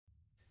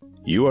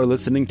You are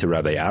listening to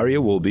Rabbi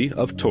Aryeh Wolbe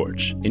of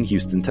Torch in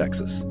Houston,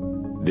 Texas.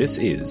 This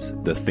is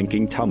the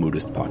Thinking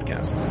Talmudist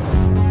podcast.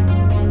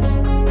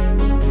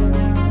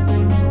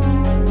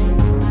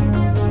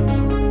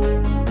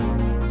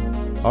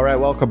 All right,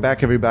 welcome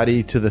back,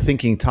 everybody, to the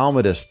Thinking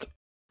Talmudist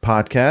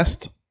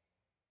podcast.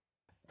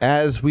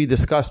 As we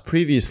discussed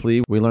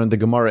previously, we learned the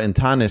Gemara in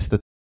Taanis, the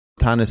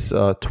Taanis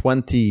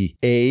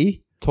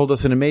 20a, told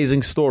us an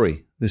amazing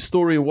story. The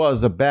story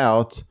was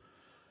about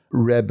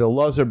Rebbe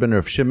Elazar ben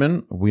Reb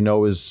Shimon. We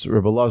know Rebbe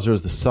Elazar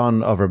is the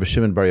son of Rebbe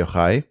Shimon Bar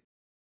Yochai,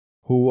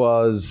 who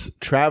was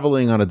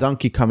traveling on a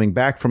donkey coming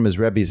back from his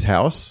Rebbe's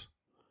house,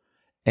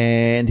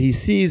 and he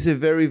sees a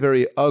very,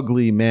 very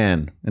ugly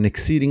man, an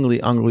exceedingly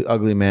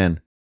ugly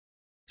man.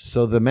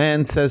 So the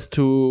man says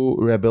to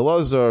Rebbe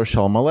Elazar,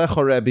 Shalom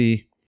Aleichem,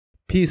 Rebbe,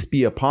 peace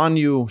be upon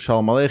you,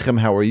 Shalom Aleichem,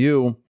 how are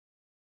you?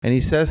 And he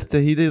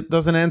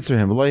doesn't answer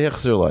him.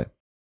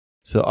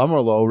 So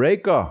Amar lo,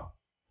 Reika,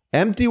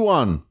 empty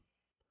one.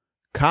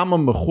 Kama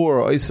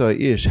mechur oisa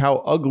ish, how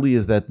ugly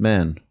is that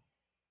man?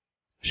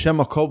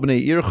 Shema kol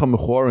bnei ircha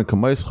mechuarin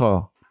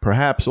kamoischa,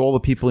 perhaps all the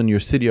people in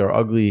your city are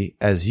ugly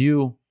as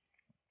you.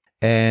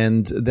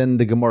 And then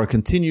the Gemara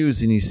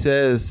continues and he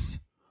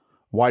says,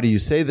 why do you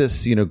say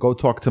this? Go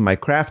talk to my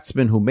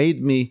craftsman who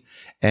made me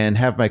and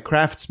have my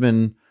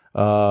craftsman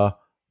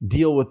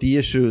deal with the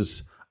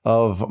issues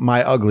of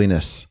my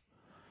ugliness,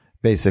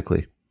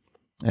 basically.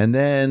 And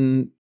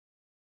then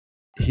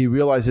he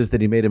realizes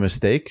that he made a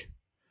mistake.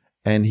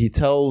 And he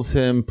tells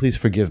him, please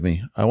forgive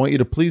me. I want you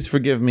to please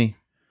forgive me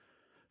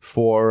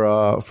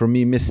for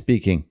me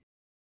misspeaking.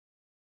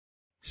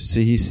 So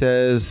he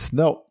says,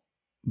 no,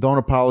 don't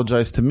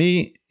apologize to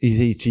me.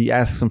 He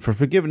asks him for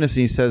forgiveness.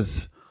 And he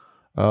says,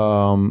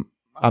 I'm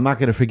not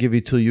going to forgive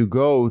you till you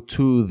go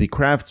to the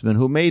craftsman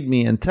who made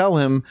me and tell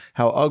him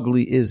how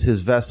ugly is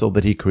his vessel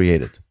that he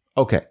created.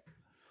 Okay.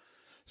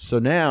 So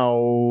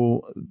now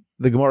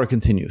the Gemara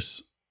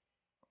continues.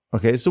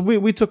 Okay, so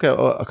we took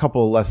a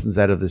couple of lessons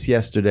out of this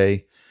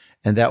yesterday,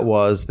 and that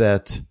was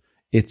that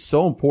it's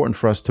so important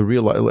for us to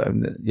realize,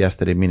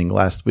 yesterday meaning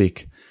last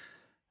week,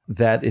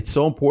 that it's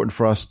so important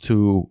for us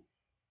to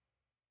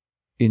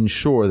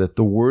ensure that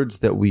the words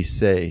that we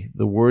say,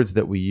 the words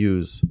that we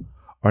use,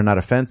 are not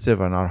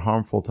offensive, are not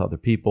harmful to other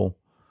people.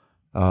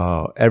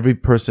 Every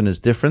person is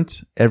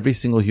different. Every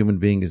single human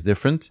being is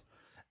different.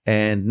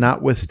 And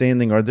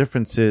notwithstanding our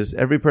differences,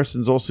 every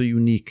person is also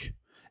unique.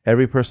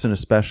 Every person is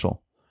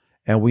special.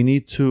 And we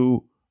need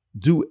to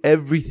do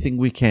everything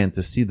we can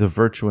to see the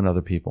virtue in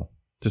other people,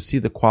 to see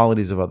the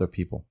qualities of other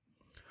people.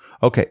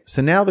 Okay,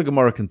 so now the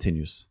Gemara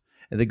continues.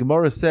 And the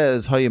Gemara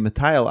says, Rebbe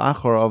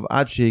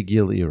Elazar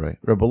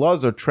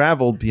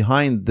traveled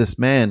behind this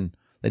man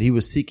that he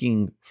was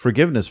seeking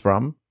forgiveness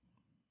from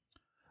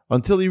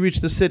until he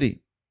reached the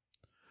city.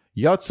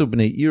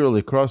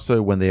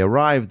 When they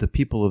arrived, the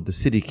people of the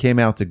city came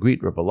out to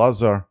greet Rebbe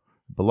Elazar.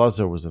 Rebbe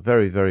Elazar was a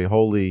very, very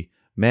holy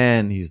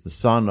man. He's the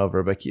son of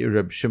Rebbe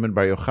Shimon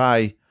Bar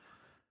Yochai.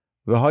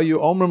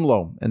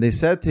 And they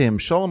said to him,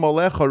 Shalom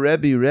Alecha,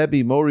 Rebbe,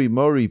 Rebbe, Mori,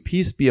 Mori,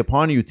 peace be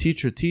upon you,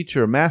 teacher,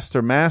 teacher,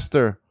 master,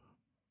 master.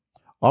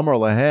 Amar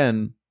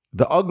Lahen,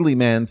 the ugly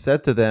man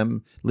said to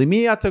them,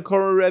 Limi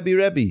atakora Rebbe,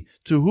 Rebbe,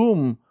 to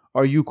whom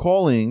are you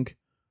calling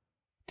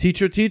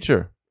teacher,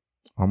 teacher?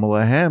 Amar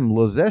Lahem,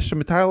 Lozesh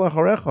mitay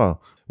lacharecha,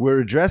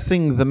 we're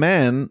addressing the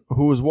man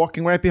who is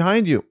walking right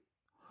behind you.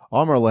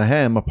 Amar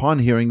Lahem, upon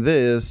hearing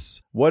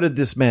this, what did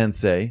this man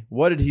say?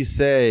 What did he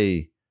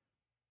say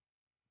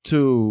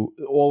to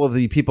all of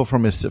the people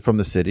from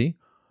the city?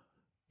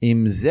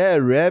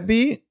 Imzeh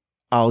Rebbe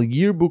al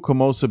yirbu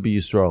kamosa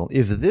b'Yisrael.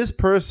 If this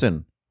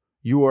person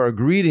you are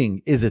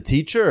greeting is a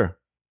teacher,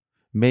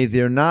 may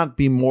there not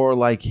be more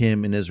like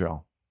him in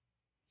Israel.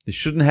 They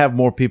shouldn't have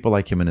more people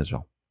like him in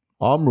Israel.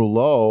 Amru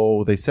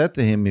lo, they said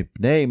to him,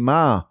 Ipnei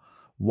ma,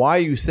 why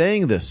are you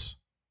saying this?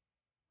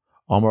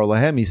 Amar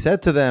Lahem, he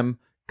said to them,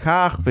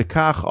 Kach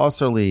v'kach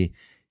asarli,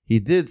 he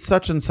did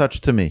such and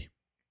such to me.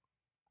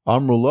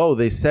 Amrulo,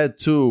 they said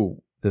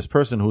to this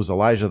person who's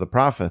Elijah the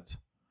prophet,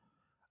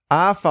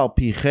 Afal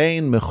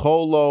pichein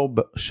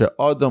mecholo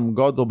she'adam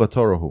gadol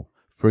b'torahu.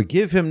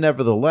 Forgive him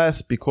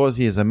nevertheless, because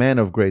he is a man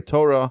of great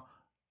Torah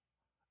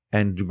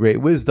and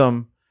great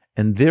wisdom,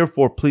 and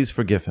therefore please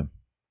forgive him.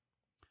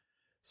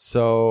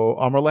 So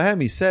Amar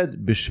Lahem, he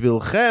said,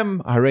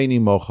 B'shvilchem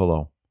hareini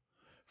mochalo.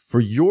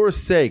 For your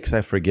sakes I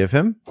forgive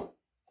him.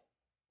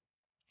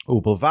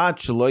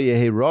 Provided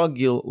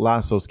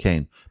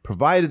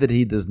that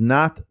he does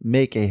not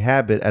make a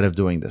habit out of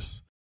doing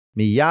this.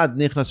 Miyad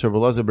nichnas Rebbe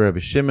Elazar Rebbe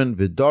Shimon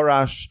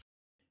v'dorash.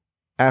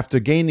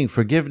 After gaining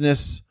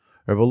forgiveness,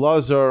 Rebbe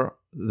Elazar,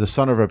 the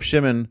son of Rebbe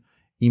Shimon,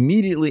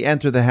 immediately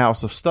entered the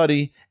house of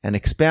study and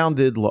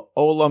expounded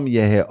La'olam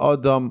Yehe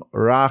Adam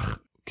Rach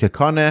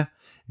Kekane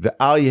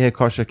Ve'al Yehe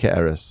Kosher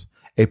Ke'eres.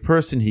 A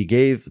person, he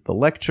gave the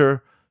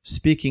lecture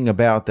speaking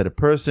about that a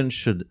person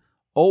should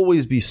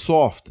always be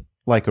soft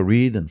like a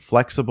reed and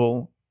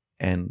flexible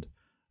and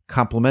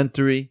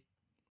complimentary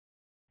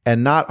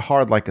and not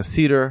hard like a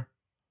cedar,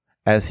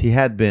 as he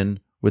had been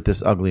with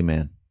this ugly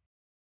man.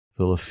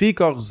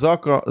 V'lefikach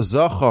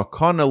zacha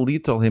kana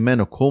lital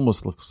himenu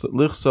kulmus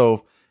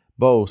lichsov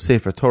bo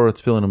sefer Torah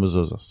tefillin and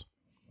mezuzos.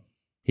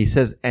 He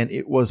says, and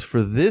it was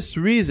for this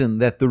reason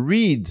that the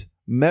reed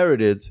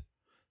merited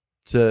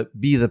to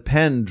be the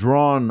pen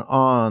drawn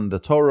on the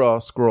Torah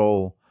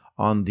scroll,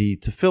 on the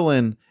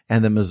tefillin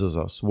and the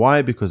mezuzos.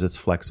 Why? Because it's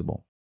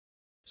flexible.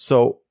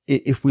 So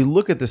if we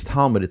look at this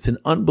Talmud, it's an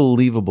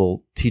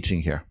unbelievable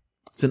teaching here.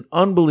 It's an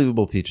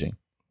unbelievable teaching.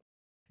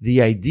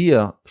 The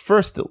idea,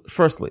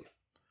 firstly,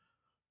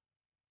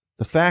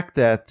 the fact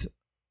that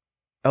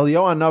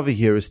Eliyahu Hanavi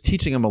here is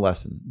teaching him a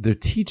lesson. They're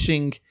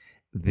teaching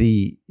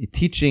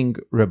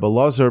Rebbe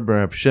Lazar ben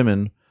Reb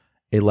Shimon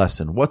a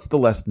lesson. What's the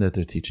lesson that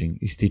they're teaching?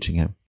 He's teaching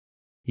him.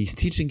 He's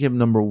teaching him,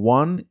 number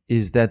one,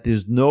 is that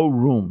there's no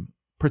room,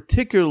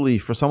 particularly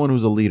for someone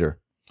who's a leader.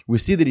 We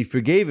see that he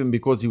forgave him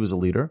because he was a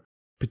leader.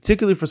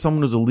 Particularly for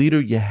someone who's a leader,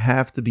 you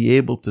have to be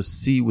able to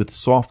see with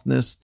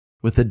softness,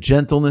 with a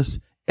gentleness,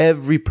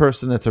 every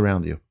person that's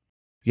around you.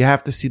 You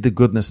have to see the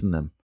goodness in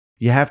them.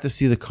 You have to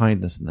see the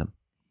kindness in them.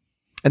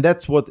 And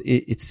that's what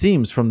it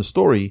seems from the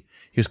story.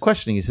 He was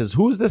questioning. He says,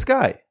 who is this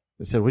guy?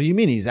 They said, what do you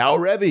mean? He's our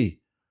Rebbe.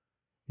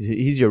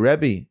 He's your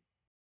Rebbe.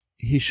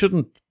 He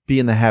shouldn't be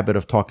in the habit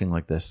of talking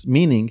like this.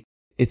 Meaning,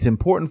 it's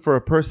important for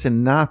a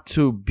person not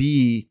to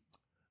be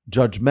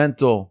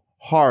judgmental,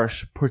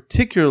 harsh,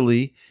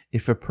 particularly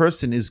if a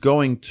person is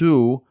going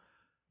to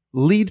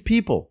lead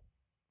people.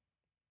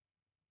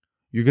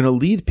 You're going to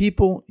lead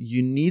people,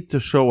 you need to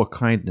show a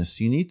kindness.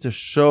 You need to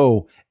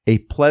show a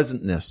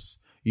pleasantness.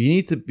 You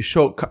need to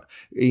show,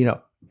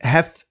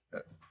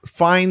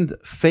 find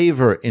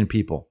favor in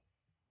people.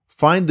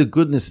 Find the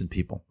goodness in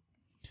people.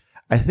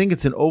 I think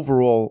it's an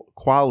overall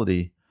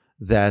quality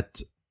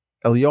that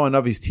Eliyahu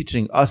Hanavi is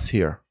teaching us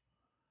here,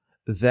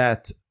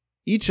 that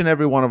each and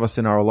every one of us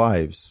in our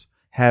lives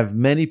have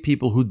many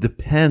people who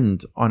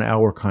depend on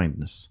our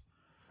kindness,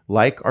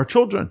 like our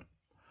children,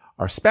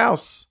 our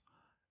spouse,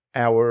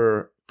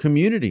 our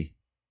community.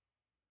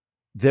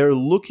 They're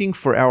looking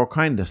for our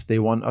kindness. They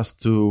want us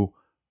to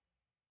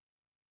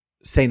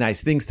say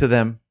nice things to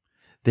them.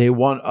 They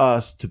want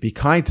us to be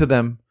kind to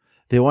them.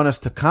 They want us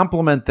to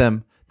compliment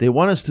them. They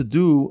want us to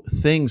do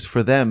things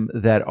for them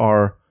that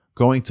are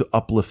going to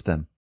uplift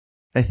them.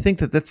 I think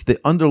that that's the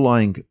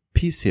underlying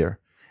piece here,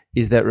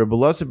 is that Rebbe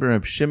Lazar ben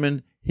Reb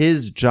Shimon,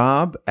 his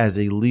job as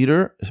a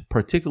leader,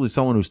 particularly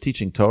someone who's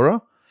teaching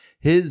Torah,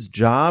 his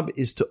job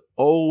is to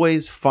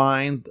always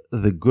find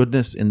the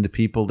goodness in the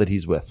people that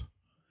he's with.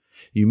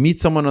 You meet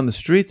someone on the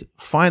street,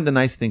 find the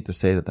nice thing to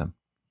say to them.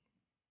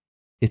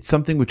 It's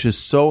something which is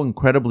so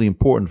incredibly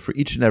important for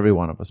each and every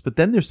one of us. But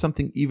then there's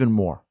something even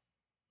more.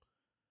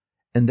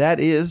 And that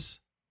is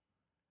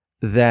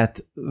that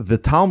the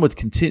Talmud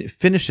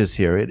finishes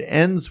here. It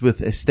ends with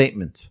a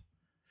statement.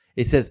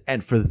 It says,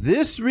 and for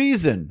this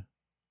reason,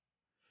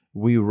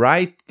 we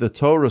write the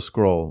Torah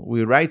scroll,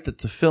 we write the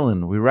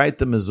tefillin, we write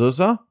the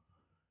mezuzah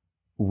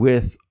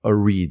with a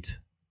reed,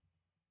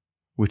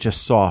 which is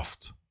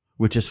soft,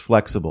 which is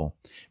flexible.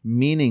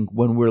 Meaning,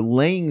 when we're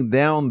laying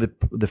down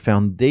the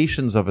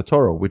foundations of a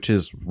Torah, which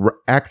is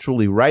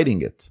actually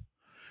writing it,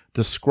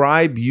 the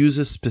scribe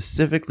uses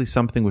specifically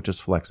something which is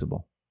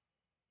flexible.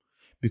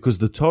 Because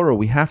the Torah,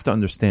 we have to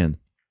understand,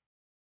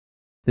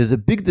 there's a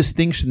big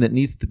distinction that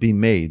needs to be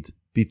made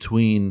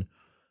between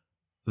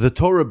the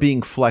Torah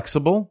being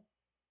flexible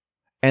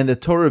and the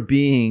Torah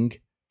being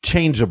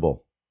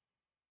changeable.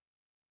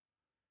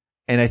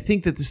 And I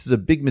think that this is a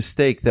big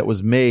mistake that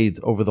was made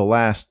over the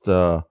last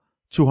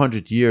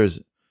 200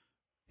 years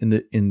in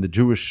the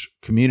Jewish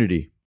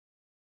community.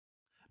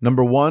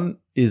 Number one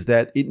is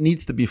that it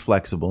needs to be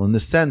flexible in the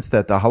sense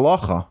that the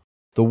halacha,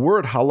 the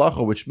word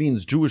halacha, which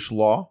means Jewish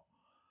law,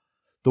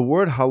 the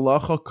word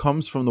halacha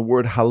comes from the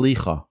word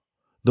halicha,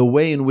 the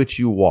way in which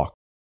you walk.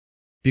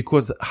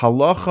 Because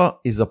halacha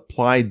is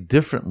applied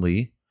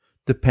differently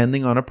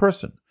depending on a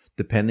person,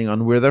 depending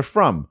on where they're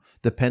from,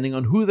 depending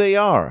on who they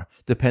are,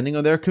 depending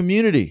on their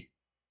community,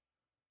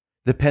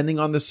 depending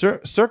on the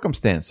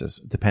circumstances,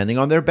 depending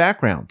on their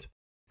background.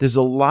 There's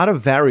a lot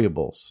of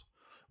variables.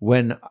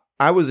 When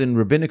I was in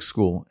rabbinic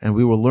school and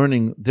we were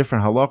learning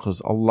different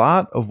halachas, a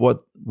lot of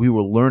what we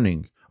were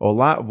learning, or a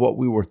lot of what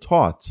we were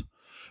taught,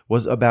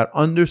 was about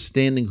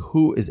understanding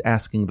who is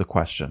asking the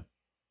question.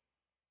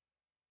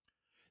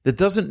 That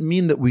doesn't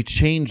mean that we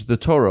change the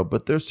Torah,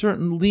 but there are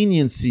certain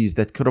leniencies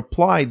that could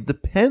apply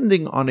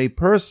depending on a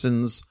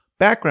person's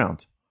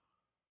background.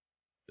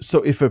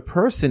 So if a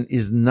person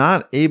is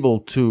not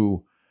able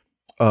to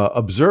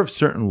observe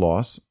certain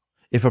laws,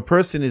 if a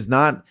person is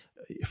not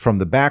from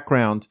the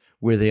background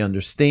where they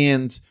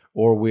understand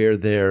or where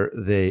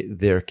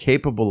they're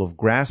capable of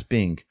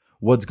grasping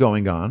what's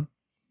going on,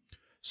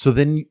 so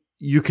then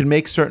you can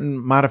make certain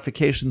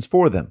modifications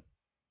for them.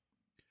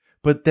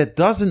 But that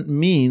doesn't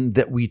mean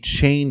that we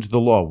change the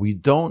law. We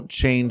don't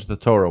change the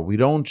Torah.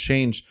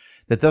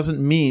 That doesn't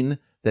mean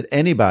that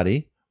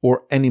anybody,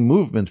 or any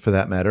movement for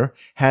that matter,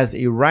 has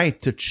a right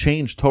to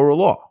change Torah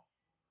law.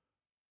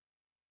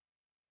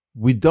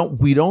 We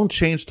don't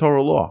change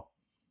Torah law.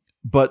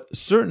 But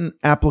certain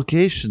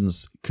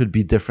applications could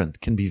be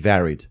different, can be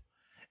varied.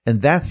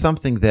 And that's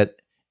something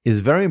that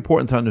is very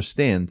important to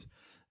understand.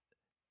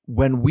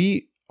 When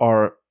we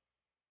are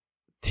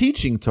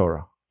teaching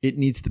Torah, it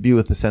needs to be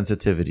with a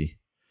sensitivity.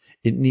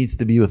 It needs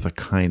to be with a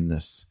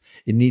kindness.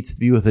 It needs to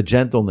be with a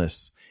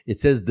gentleness. It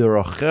says, the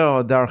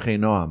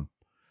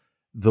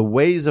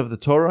ways of the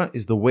Torah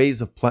is the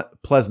ways of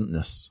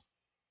pleasantness.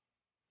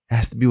 It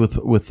has to be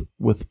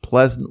with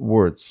pleasant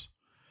words.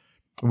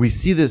 We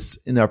see this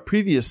in our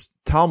previous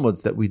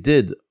Talmuds that we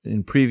did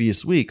in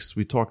previous weeks.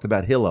 We talked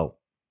about Hillel.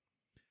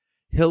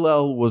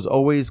 Hillel was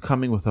always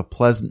coming with a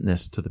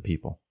pleasantness to the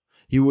people.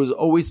 He was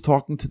always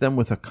talking to them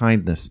with a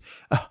kindness.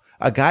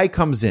 A guy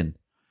comes in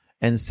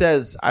and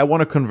says, I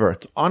want to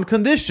convert on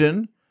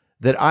condition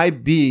that I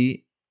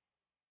be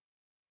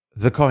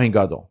the Kohen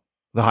Gadol,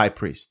 the high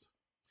priest.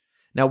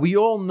 Now, we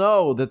all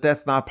know that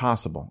that's not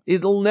possible.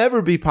 It'll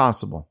never be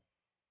possible.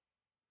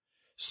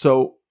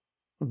 So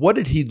what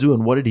did he do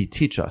and what did he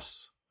teach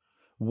us?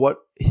 What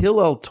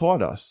Hillel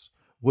taught us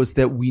was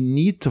that we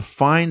need to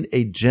find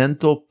a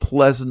gentle,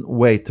 pleasant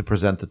way to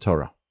present the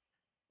Torah.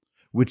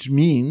 Which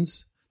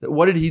means that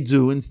what did he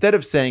do? Instead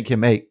of saying to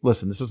him, hey,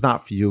 listen, this is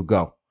not for you,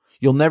 go.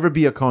 You'll never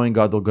be a Kohen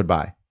Gadol,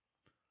 goodbye.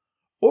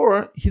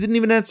 Or he didn't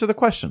even answer the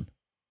question.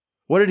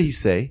 What did he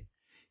say?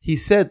 He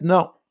said,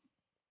 no.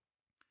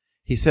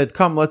 He said,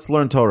 come, let's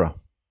learn Torah.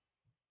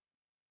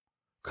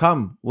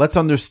 Come, let's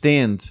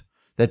understand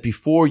that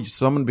before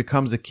someone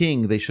becomes a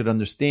king, they should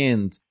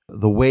understand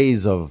the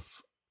ways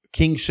of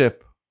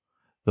kingship,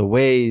 the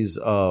ways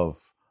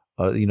of,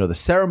 the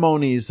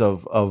ceremonies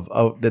of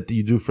that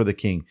you do for the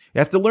king. You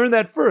have to learn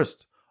that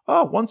first.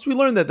 Oh, once we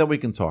learn that, then we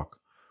can talk.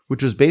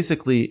 Which was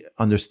basically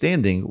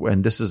understanding,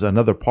 and this is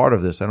another part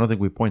of this, I don't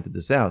think we pointed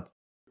this out.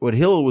 What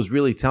Hillel was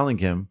really telling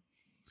him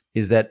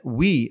is that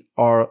we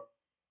are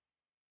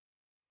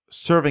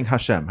serving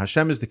Hashem.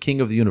 Hashem is the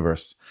king of the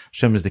universe.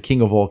 Hashem is the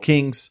king of all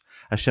kings.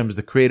 Hashem is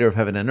the creator of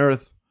heaven and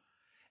earth.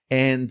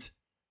 And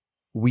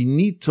we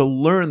need to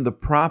learn the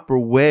proper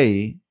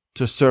way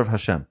to serve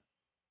Hashem.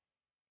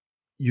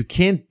 You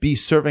can't be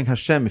serving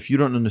Hashem if you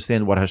don't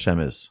understand what Hashem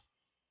is.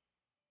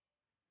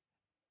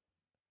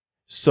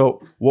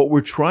 So what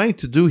we're trying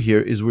to do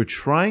here is we're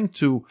trying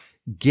to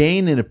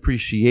gain an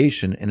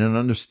appreciation and an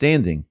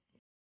understanding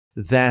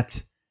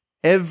that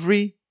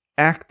every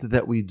act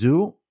that we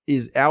do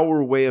is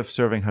our way of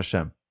serving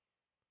Hashem.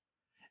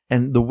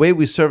 And the way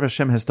we serve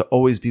Hashem has to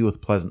always be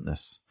with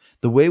pleasantness.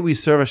 The way we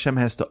serve Hashem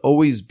has to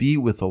always be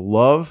with a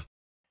love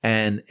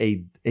and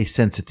a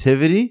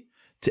sensitivity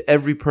to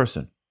every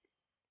person.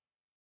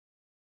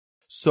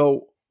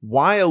 So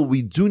while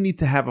we do need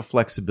to have a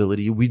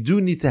flexibility, we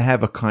do need to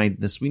have a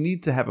kindness, we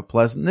need to have a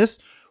pleasantness,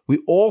 we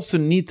also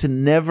need to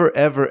never,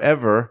 ever,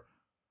 ever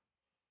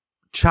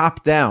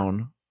chop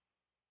down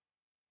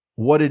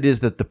what it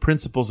is that the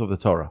principles of the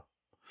Torah.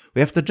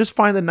 We have to just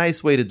find a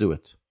nice way to do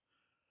it.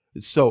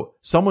 So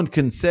someone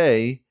can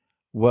say,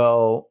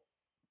 well,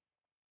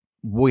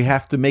 we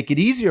have to make it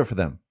easier for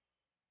them.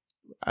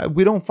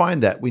 We don't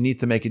find that. We need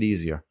to make it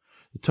easier.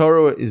 The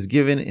Torah is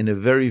given in a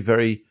very,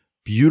 very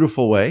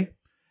beautiful way,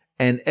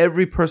 and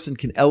every person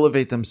can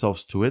elevate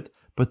themselves to it,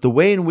 but the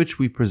way in which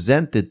we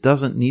present it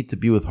doesn't need to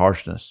be with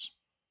harshness.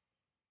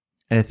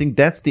 And I think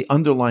that's the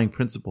underlying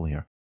principle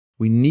here.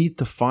 We need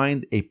to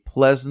find a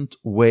pleasant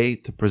way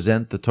to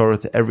present the Torah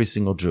to every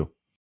single Jew.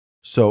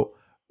 So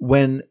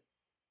when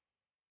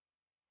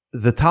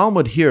the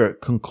Talmud here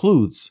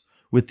concludes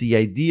with the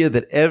idea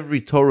that every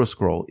Torah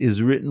scroll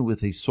is written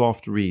with a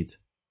soft reed,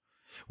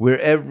 where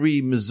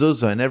every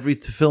mezuzah and every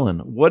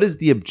tefillin, what is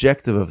the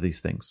objective of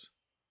these things?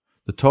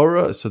 The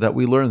Torah is so that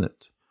we learn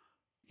it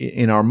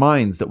in our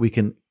minds, that we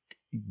can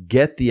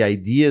get the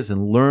ideas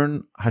and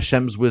learn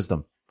Hashem's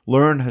wisdom,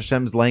 learn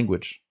Hashem's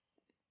language.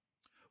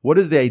 What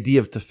is the idea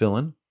of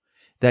tefillin?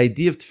 The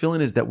idea of tefillin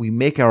is that we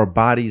make our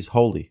bodies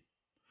holy.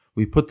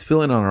 We put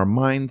tefillin on our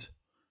mind,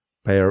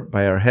 by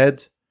our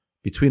head,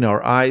 between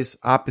our eyes,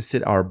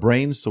 opposite our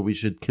brains, so we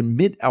should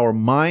commit our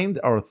mind,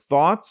 our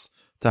thoughts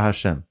to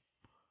Hashem.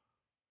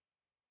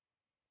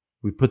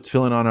 We put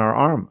tefillin on our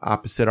arm,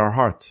 opposite our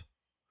heart.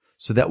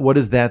 So that what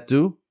does that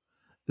do?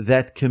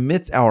 That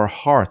commits our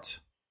heart,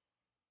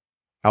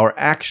 our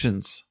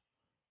actions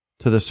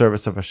to the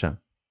service of Hashem.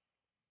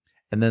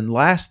 And then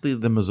lastly,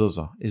 the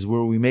mezuzah is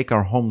where we make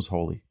our homes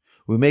holy.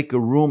 We make a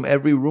room,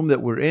 every room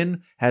that we're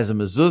in has a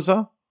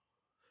mezuzah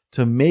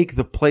to make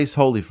the place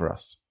holy for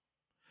us,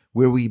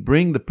 where we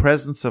bring the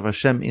presence of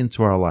Hashem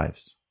into our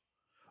lives.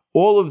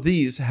 All of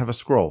these have a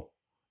scroll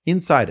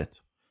inside it.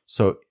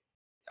 So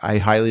I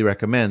highly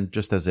recommend,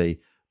 just as a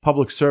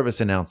public service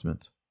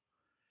announcement,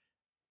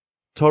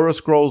 Torah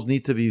scrolls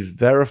need to be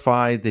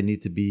verified. They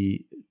need to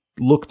be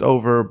looked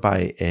over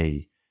by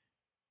a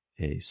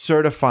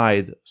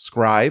certified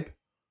scribe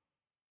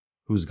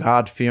who's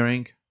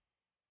God-fearing,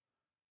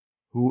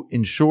 who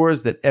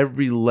ensures that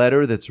every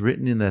letter that's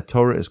written in that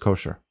Torah is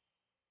kosher.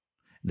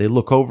 They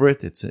look over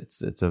it.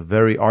 It's a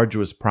very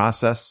arduous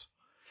process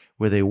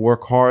where they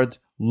work hard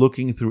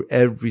looking through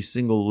every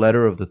single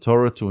letter of the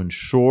Torah to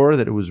ensure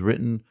that it was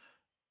written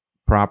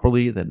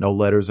properly, that no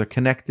letters are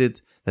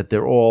connected, that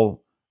they're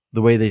all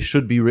the way they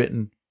should be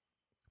written,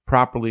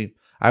 properly.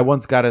 I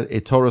once got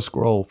a Torah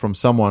scroll from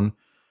someone.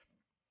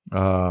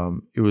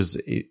 It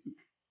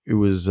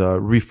was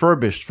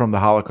refurbished from the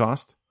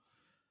Holocaust,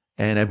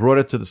 and I brought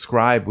it to the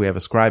scribe. We have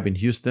a scribe in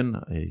Houston,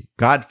 a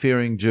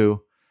God-fearing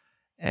Jew,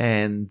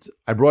 and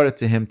I brought it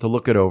to him to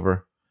look it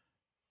over.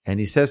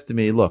 And he says to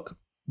me, "Look,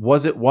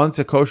 was it once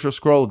a kosher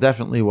scroll?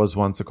 Definitely was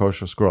once a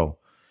kosher scroll."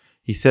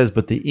 He says,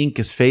 "But the ink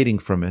is fading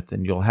from it,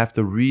 and you'll have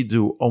to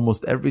redo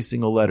almost every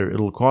single letter.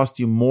 It'll cost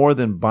you more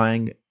than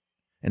buying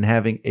and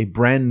having a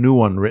brand new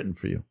one written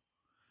for you.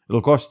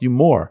 It'll cost you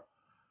more."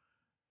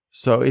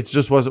 So it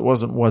just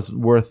wasn't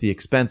worth the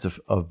expense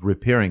of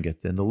repairing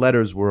it. And the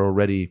letters were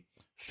already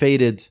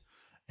faded,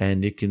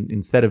 and it can,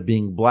 instead of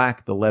being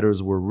black, the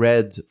letters were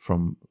red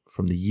from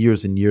the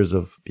years and years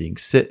of being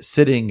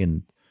sitting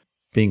and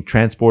being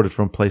transported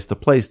from place to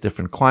place,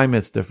 different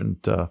climates,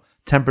 different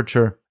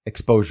temperature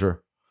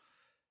exposure.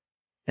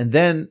 And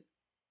then,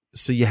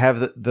 so you have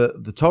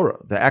the Torah,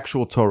 the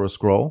actual Torah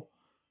scroll.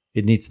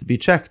 It needs to be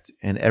checked.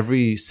 And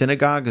every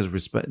synagogue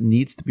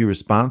needs to be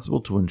responsible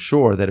to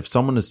ensure that if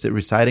someone is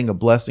reciting a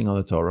blessing on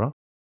the Torah,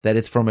 that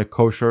it's from a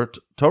kosher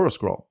Torah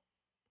scroll.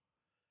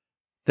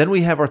 Then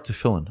we have our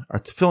tefillin. Our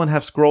tefillin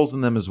have scrolls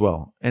in them as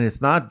well. And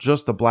it's not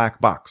just a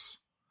black box.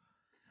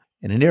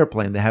 In an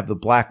airplane, they have the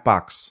black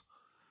box.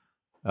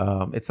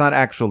 It's not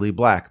actually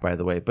black, by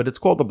the way, but it's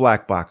called the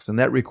black box, and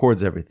that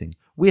records everything.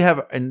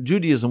 In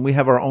Judaism, we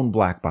have our own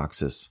black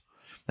boxes,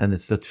 and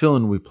it's the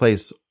tefillin we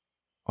place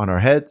on our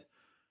head,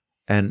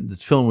 and the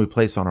tefillin we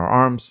place on our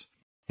arms,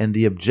 and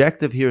the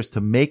objective here is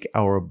to make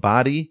our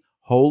body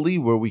holy,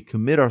 where we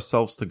commit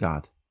ourselves to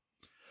God.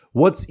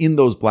 What's in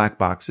those black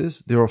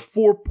boxes? There are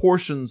 4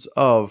 portions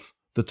of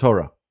the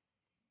Torah,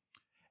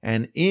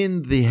 and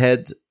in the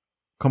head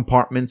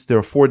compartments, there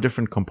are 4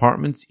 different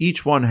compartments.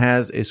 Each one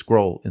has a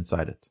scroll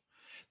inside it.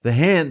 The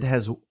hand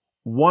has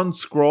one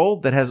scroll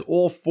that has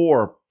all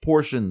 4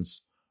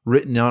 portions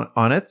written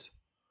on it,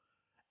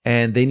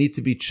 and they need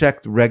to be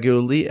checked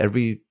regularly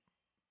every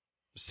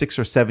 6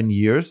 or 7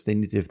 years.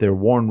 If they're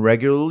worn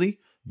regularly,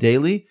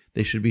 daily,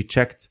 they should be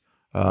checked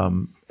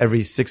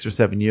every 6 or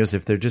 7 years.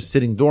 If they're just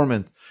sitting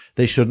dormant,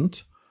 they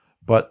shouldn't,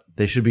 but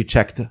they should be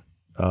checked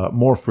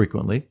more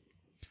frequently.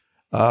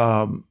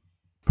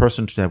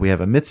 We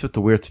have a mitzvah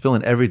to wear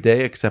tefillin every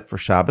day except for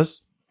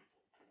Shabbos.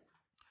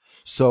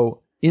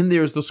 So in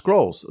there's the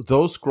scrolls.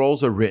 Those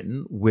scrolls are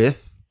written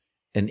with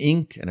an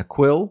ink and a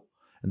quill,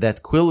 and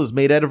that quill is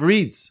made out of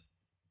reeds.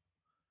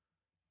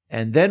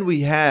 And then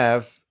we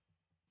have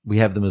the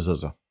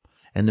mezuzah.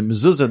 And the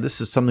mezuzah, this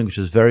is something which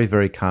is very,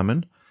 very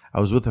common. I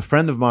was with a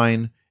friend of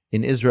mine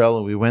in Israel,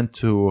 and we went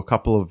to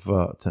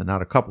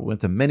we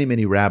went to many,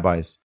 many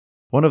rabbis.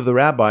 One of the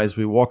rabbis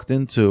we walked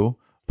into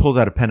pulls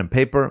out a pen and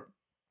paper.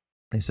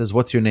 He says,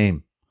 "What's your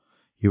name?"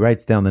 He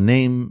writes down the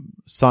name,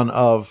 son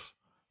of,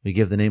 we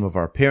give the name of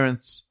our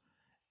parents,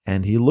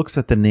 and he looks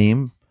at the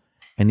name,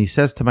 and he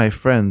says to my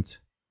friend,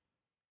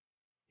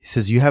 he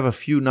says, "You have a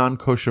few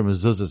non-kosher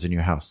mezuzahs in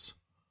your house."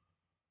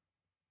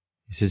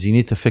 He says, "You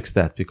need to fix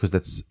that because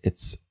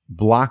it's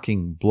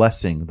blocking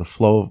blessing, the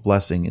flow of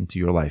blessing into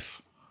your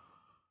life."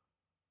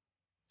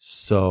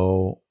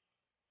 So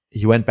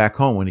he went back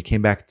home. When he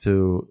came back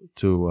to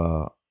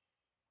the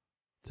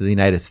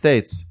United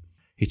States,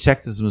 he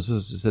checked his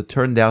mezuzahs. It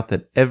turned out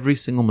that every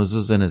single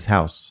mezuzah in his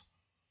house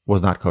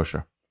was not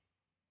kosher.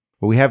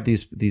 But we have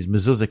these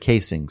mezuzah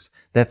casings.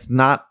 That's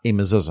not a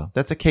mezuzah.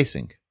 That's a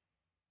casing.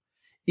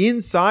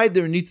 Inside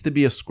there needs to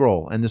be a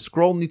scroll, and the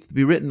scroll needs to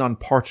be written on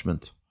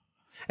parchment,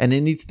 and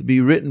it needs to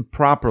be written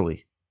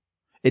properly.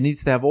 It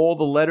needs to have all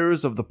the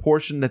letters of the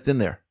portion that's in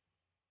there.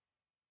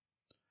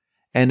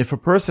 And if a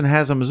person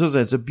has a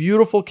mezuzah, it's a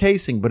beautiful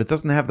casing, but it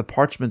doesn't have the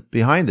parchment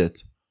behind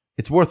it,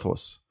 it's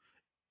worthless.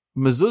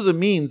 Mezuzah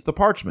means the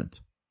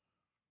parchment,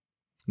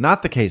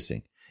 not the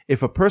casing.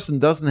 If a person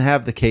doesn't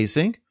have the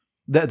casing,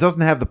 that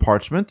doesn't have the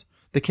parchment,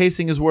 the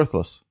casing is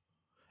worthless.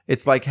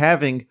 It's like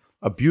having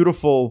a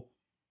beautiful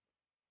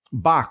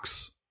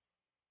box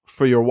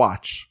for your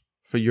watch,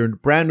 for your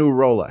brand new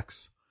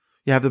Rolex.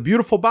 You have the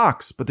beautiful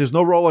box, but there's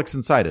no Rolex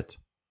inside it.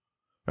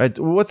 Right?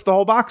 What's the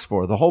whole box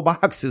for? The whole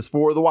box is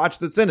for the watch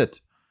that's in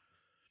it.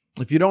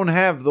 If you don't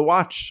have the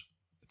watch,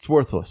 it's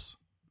worthless.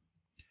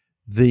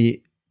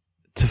 The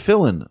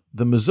tefillin,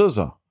 the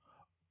mezuzah,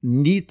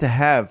 need to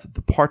have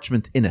the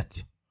parchment in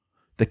it.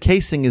 The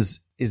casing is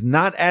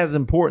not as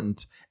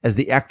important as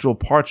the actual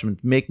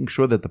parchment, making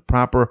sure that the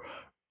proper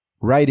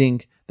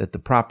writing, that the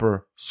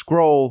proper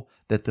scroll,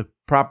 that the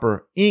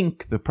proper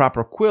ink, the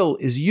proper quill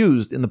is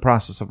used in the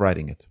process of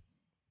writing it.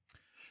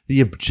 The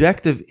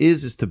objective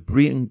is to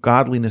bring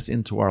godliness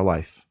into our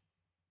life.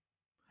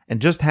 And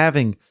just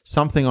having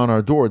something on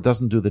our door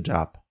doesn't do the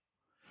job.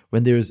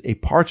 When there's a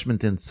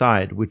parchment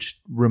inside, which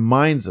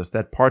reminds us,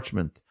 that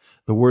parchment,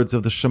 the words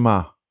of the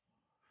Shema,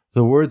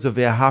 the words of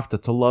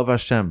Ve'ahavta, to love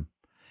Hashem,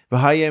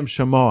 V'hayem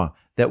Shemoah,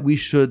 that we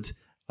should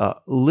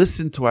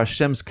listen to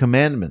Hashem's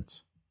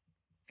commandments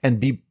and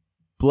be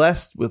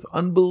blessed with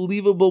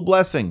unbelievable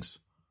blessings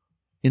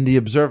in the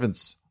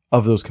observance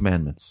of those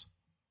commandments.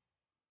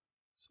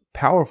 It's a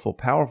powerful,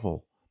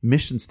 powerful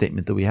mission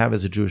statement that we have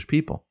as a Jewish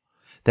people.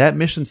 That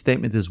mission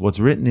statement is what's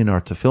written in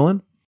our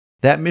tefillin.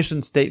 That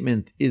mission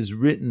statement is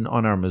written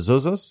on our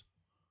mezuzahs.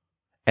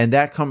 And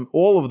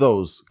all of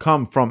those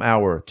come from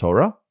our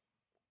Torah.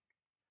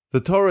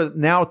 The Torah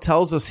now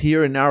tells us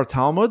here in our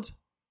Talmud,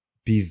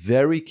 be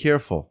very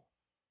careful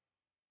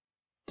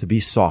to be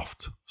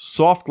soft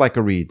like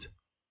a reed,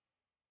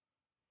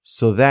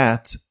 so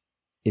that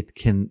it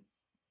can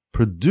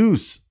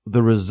produce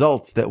the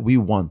results that we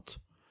want.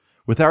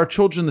 With our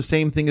children, the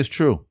same thing is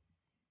true.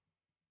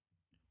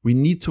 We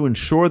need to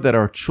ensure that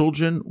our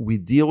children, we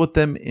deal with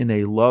them in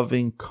a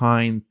loving,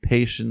 kind,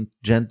 patient,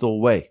 gentle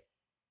way.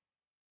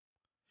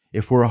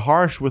 If we're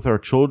harsh with our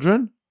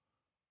children,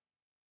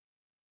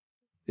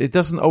 it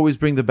doesn't always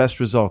bring the best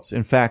results.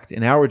 In fact,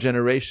 in our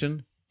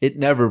generation, it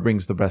never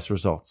brings the best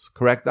results.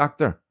 Correct,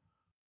 doctor?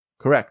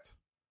 Correct.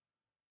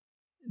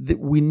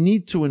 We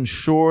need to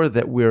ensure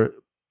that we're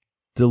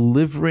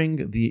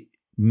delivering the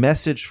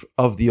message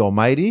of the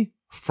Almighty,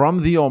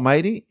 from the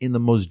Almighty, in the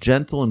most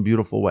gentle and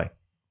beautiful way.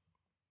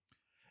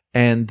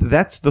 And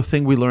that's the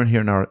thing we learn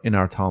here in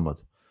our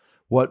Talmud.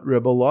 What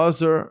Rebbe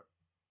Elazar,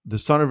 the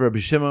son of Rabbi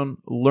Shimon,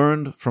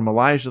 learned from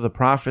Elijah the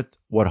prophet,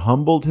 what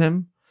humbled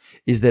him,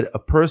 is that a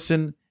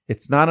person,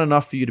 it's not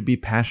enough for you to be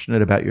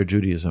passionate about your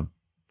Judaism.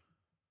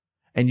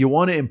 And you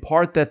want to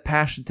impart that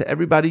passion to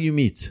everybody you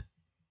meet.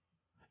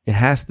 It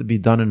has to be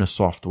done in a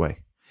soft way.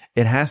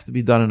 It has to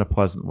be done in a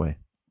pleasant way.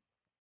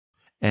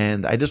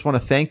 And I just want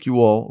to thank you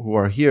all who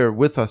are here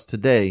with us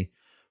today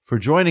for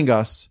joining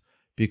us,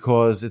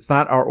 because it's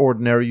not our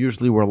ordinary.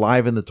 Usually we're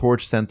live in the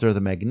Torch Center, the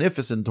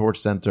magnificent Torch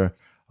Center.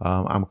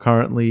 I'm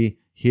currently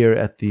here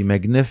at the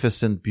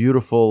magnificent,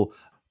 beautiful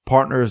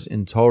Partners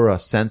in Torah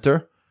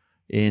Center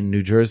in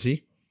New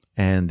Jersey.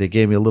 And they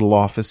gave me a little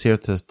office here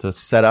to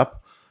set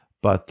up.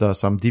 But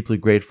so I'm deeply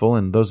grateful.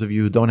 And those of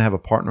you who don't have a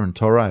partner in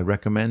Torah, I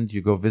recommend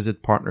you go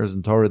visit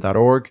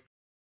partnersintorah.org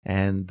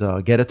and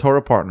get a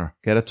Torah partner.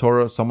 Get a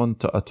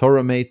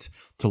Torah mate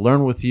to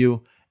learn with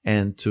you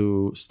and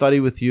to study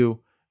with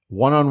you.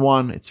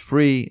 One-on-one, it's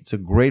free. It's a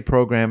great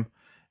program.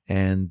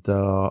 And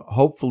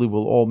hopefully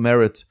we'll all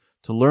merit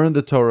to learn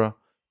the Torah,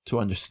 to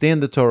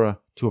understand the Torah,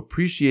 to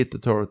appreciate the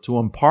Torah, to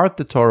impart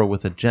the Torah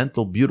with a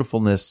gentle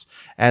beautifulness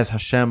as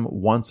Hashem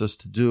wants us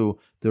to do.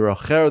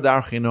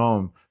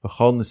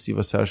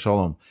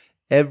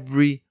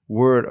 Every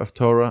word of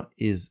Torah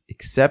is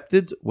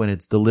accepted when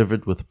it's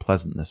delivered with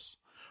pleasantness.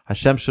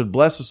 Hashem should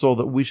bless us all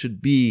that we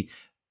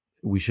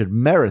should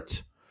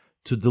merit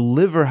to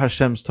deliver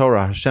Hashem's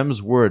Torah,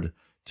 Hashem's word,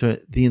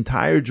 to the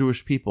entire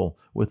Jewish people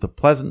with a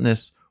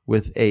pleasantness,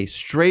 with a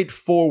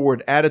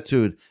straightforward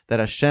attitude that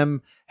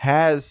Hashem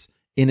has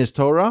in His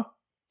Torah,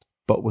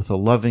 but with a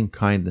loving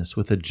kindness,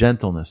 with a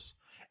gentleness.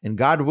 And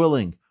God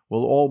willing,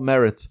 we'll all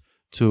merit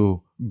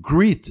to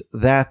greet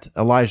that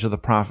Elijah the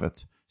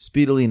prophet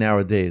speedily in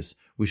our days.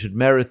 We should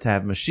merit to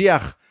have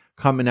Mashiach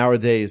come in our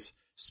days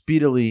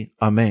speedily.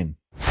 Amen.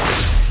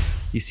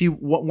 You see,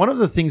 one of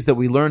the things that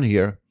we learn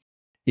here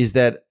is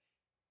that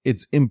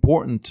it's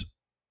important,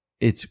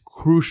 it's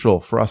crucial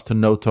for us to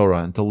know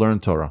Torah and to learn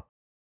Torah,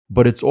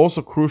 but it's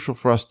also crucial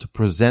for us to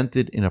present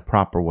it in a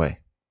proper way.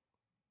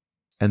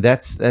 And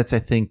that's I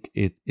think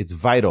it's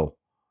vital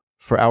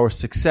for our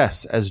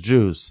success as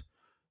Jews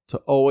to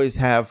always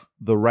have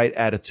the right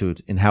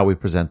attitude in how we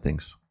present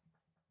things.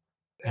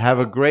 Have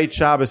a great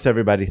Shabbos,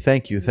 everybody.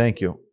 Thank you.